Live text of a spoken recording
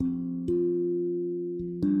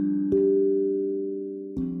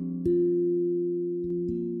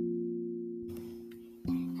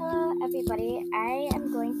everybody. I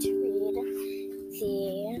am going to read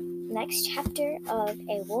the next chapter of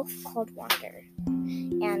A Wolf Called Wander.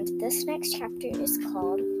 And this next chapter is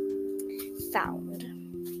called Found.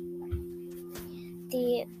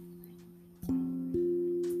 The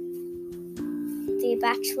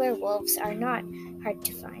bachelor wolves are not hard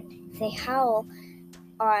to find. They howl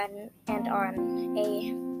on and on,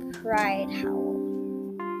 a pride howl.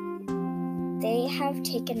 They have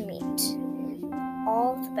taken meat,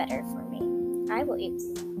 all the better for me. I will eat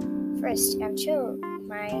first and show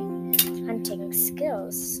my hunting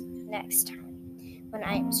skills next time, when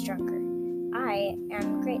I am stronger. I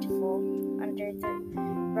am grateful under the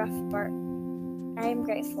rough bark.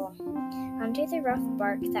 Under the rough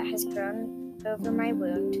bark that has grown over my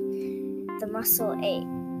wound, the muscle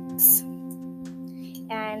aches,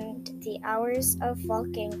 and the hours of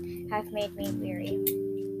walking have made me weary.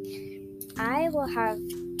 I will have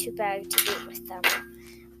to beg to eat with them.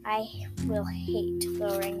 I will hate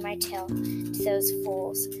lowering my tail to those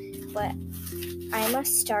fools, but I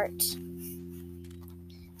must start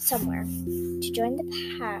somewhere. To join a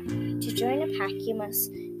pack, you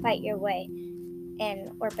must fight your way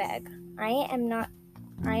in or beg. I am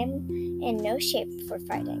in no shape for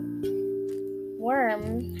fighting.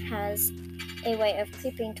 Worm has a way of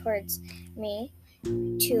creeping towards me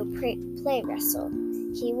to play wrestle.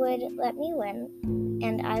 He would let me win,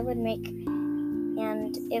 and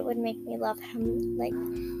it would make me love him like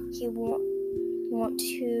he want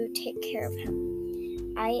to take care of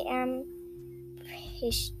him. I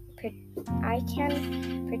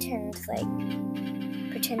can pretend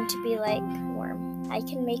to be like Worm. I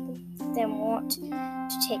can make them want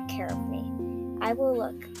to take care of me. I will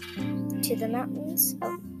look to the mountains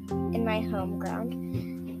in my home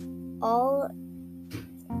ground, all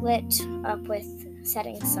lit up with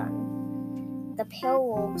setting sun. The pale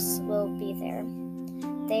wolves will be there.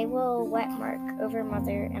 They will wet mark over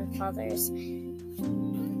mother and father's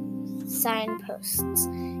signposts,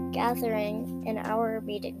 gathering in our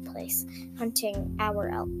meeting place, hunting our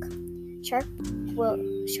elk. Sharp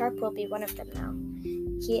will be one of them now.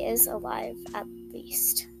 He is alive, at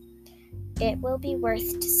least. It will be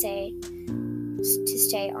worth to stay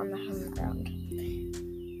on the home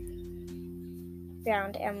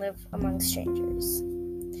ground and live among strangers.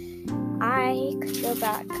 I could go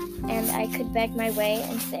back, and I could beg my way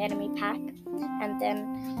into the enemy pack, and then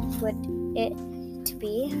would it to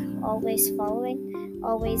be always following,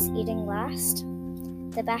 always eating last?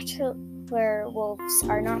 The bachelor wolves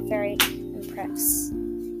are not very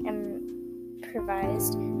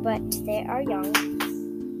improvised, but they are young.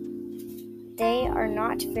 They are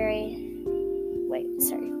not very...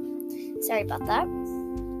 Sorry about that.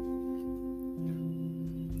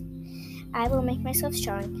 I will make myself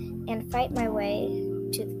strong and fight my way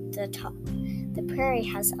to the top. The prairie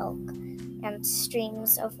has elk and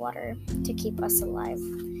streams of water to keep us alive.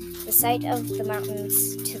 The sight of the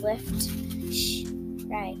mountains to lift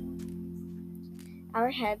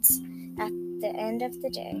our heads at the end of the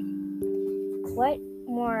day. What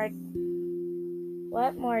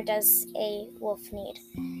more does a wolf need?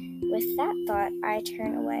 With that thought, I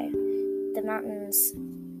turn away the mountains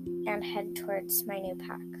and head towards my new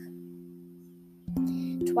pack.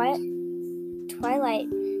 Twilight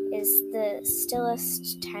is the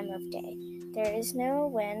stillest time of day. There is no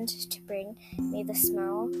wind to bring me the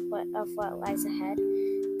smell of what lies ahead.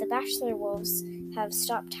 The bachelor wolves have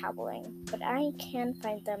stopped howling, but I can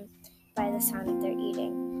find them by the sound of their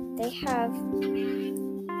eating. They have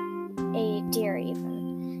a deer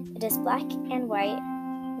even. It is black and white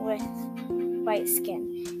with white skin.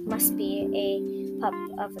 It must be a pup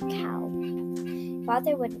of a cow.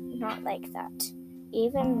 Father would not like that.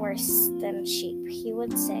 Even worse than sheep, he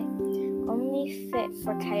would say. Only fit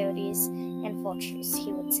for coyotes and vultures,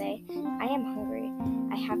 he would say. I am hungry.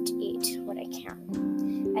 I have to eat what I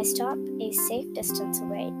can. I stop a safe distance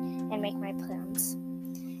away and make my plans.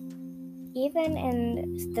 Even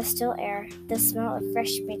in the still air, the smell of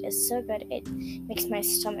fresh meat is so good it makes my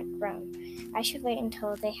stomach groan. I should wait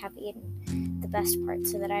until they have eaten the best part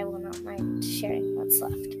so that I will not mind sharing what's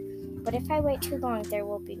left. But if I wait too long, there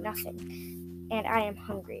will be nothing, and I am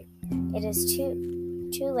hungry. It is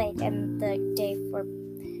too late in the day for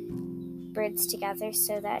birds to gather,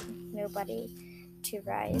 so that nobody to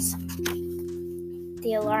rise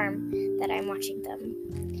the alarm that I'm watching them.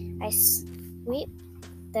 I sweep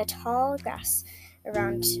the tall grass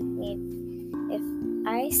around me. If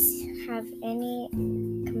I have any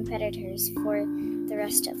competitors for the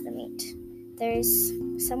rest of the meat, there's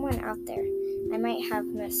someone out there. I might have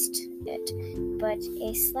missed it, but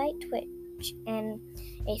a slight twitch and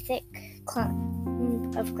a thick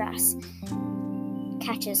clump of grass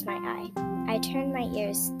catches my eye. I turn my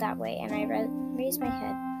ears that way and I raise my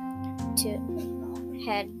head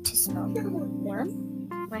to smell. Worm?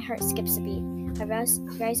 My heart skips a beat. I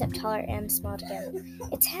rise up taller and smell it again.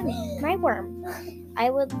 It's him, my worm. I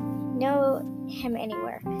would know him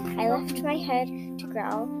anywhere. I lift my head to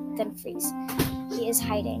growl, then freeze. He is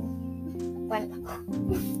hiding. One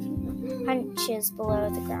hunches below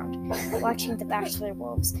the ground, watching the bachelor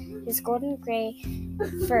wolves. His golden gray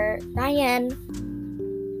fur. Ryan.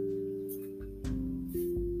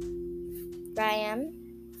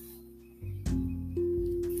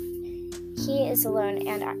 He is alone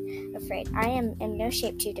and afraid. I am in no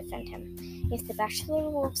shape to defend him. If the bachelor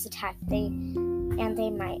wolves attack, they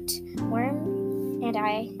might. Worm and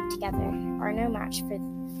I together are no match to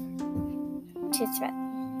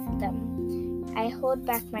threaten them. I hold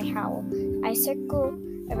back my howl. I circle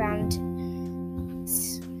around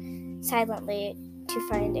silently to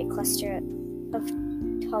find a cluster of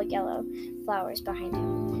tall yellow flowers behind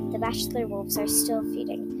him. The bachelor wolves are still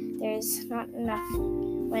feeding. There is not enough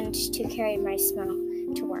wind to carry my smell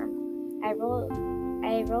to Worm. I roll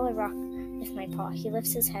a rock with my paw. He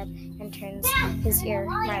lifts his head and turns his ear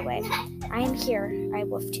my way. I am here, I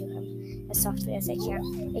woof to him, as softly as I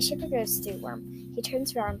can. A shiver goes through Worm. He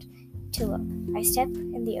turns around to look. I step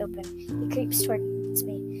in the open. He creeps towards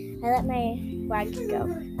me. I let my wag go.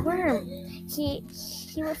 Worm! He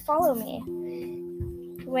will follow me.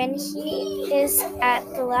 When he is at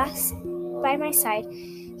the last by my side,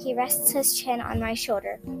 he rests his chin on my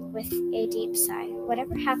shoulder with a deep sigh.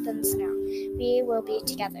 Whatever happens now, we will be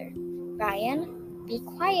together. Ryan, be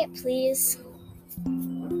quiet, please.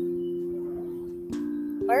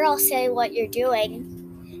 Or I'll say what you're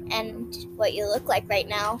doing and what you look like right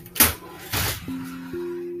now.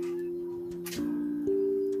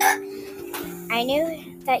 I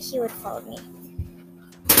knew that he would follow me.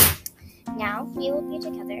 Now we will be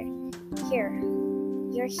together. Here.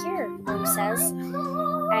 You're here, Worm says.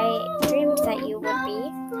 I dreamed that you would be.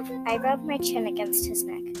 I rub my chin against his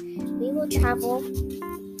neck. We will travel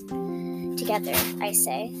together, I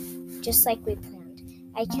say, just like we planned.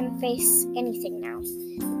 I can face anything now.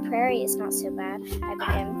 The prairie is not so bad, I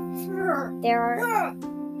begin. There are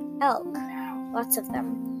elk, lots of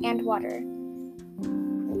them, and water.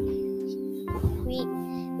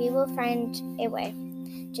 We will find a way,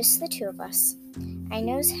 just the two of us. I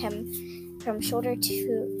nose him from shoulder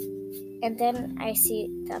to, and then I see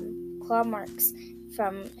them, claw marks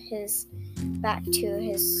from his back to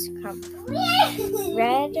his hump.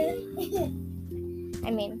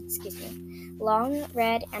 Long,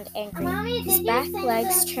 red, and angry. His back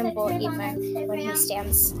legs tremble even when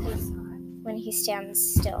he stands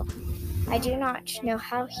still. I do not know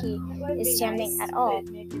how he is standing at all.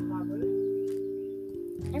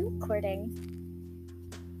 I'm recording.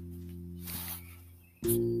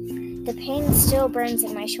 The pain still burns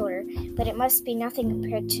in my shoulder, but it must be nothing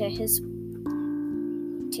compared to his.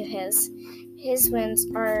 His wounds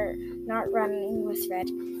are not running with red,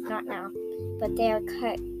 not now, but they are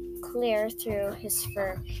cut clear through his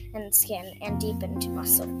fur and skin and deep into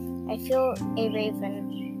muscle. I feel a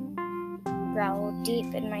raven growl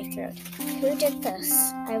deep in my throat. Who did this?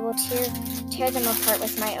 I will tear them apart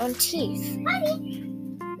with my own teeth.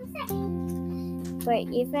 But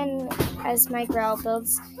even as my growl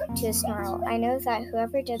builds to a snarl, I know that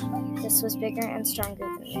whoever did this was bigger and stronger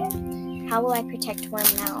than me. How will I protect Worm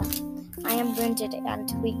now? I am wounded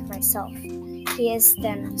and weak myself. He is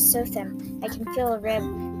thin, so thin, I can feel a rib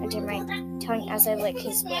under my tongue as I lick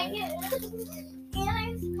his wound.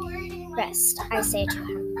 Rest, I say to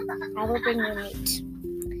him. I will bring you meat.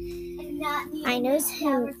 I nose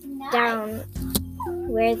him down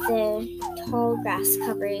where the tall grass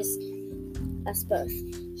covers us both.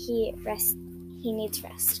 He needs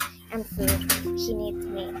rest and food. He needs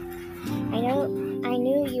me. I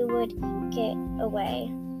knew you would get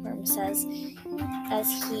away, Worm says, as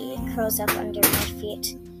he curls up under my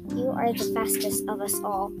feet. You are the fastest of us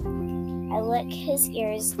all. I lick his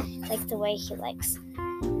ears like the way he likes.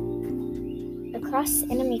 Across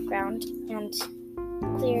enemy ground and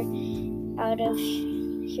clear out of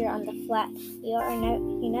here on the flat,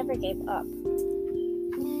 you never gave up.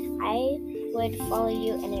 I would follow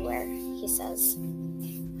you anywhere, he says.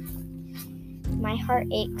 My heart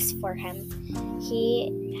aches for him.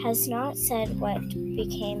 He has not said what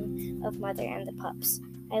became of Mother and the pups.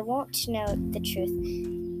 I won't know the truth,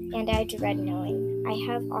 and I dread knowing. I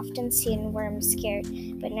have often seen Worm scared,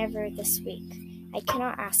 but never this weak. I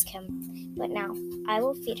cannot ask him, but now I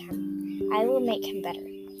will feed him. I will make him better.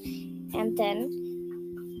 And then,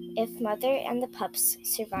 if Mother and the pups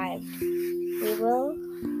survive, we will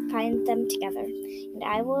find them together, and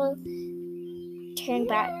I will turn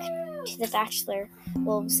back to the bachelor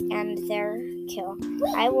wolves and their kill.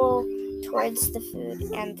 I will towards the food,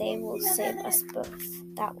 and they will save us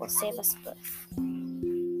both. That will save us both.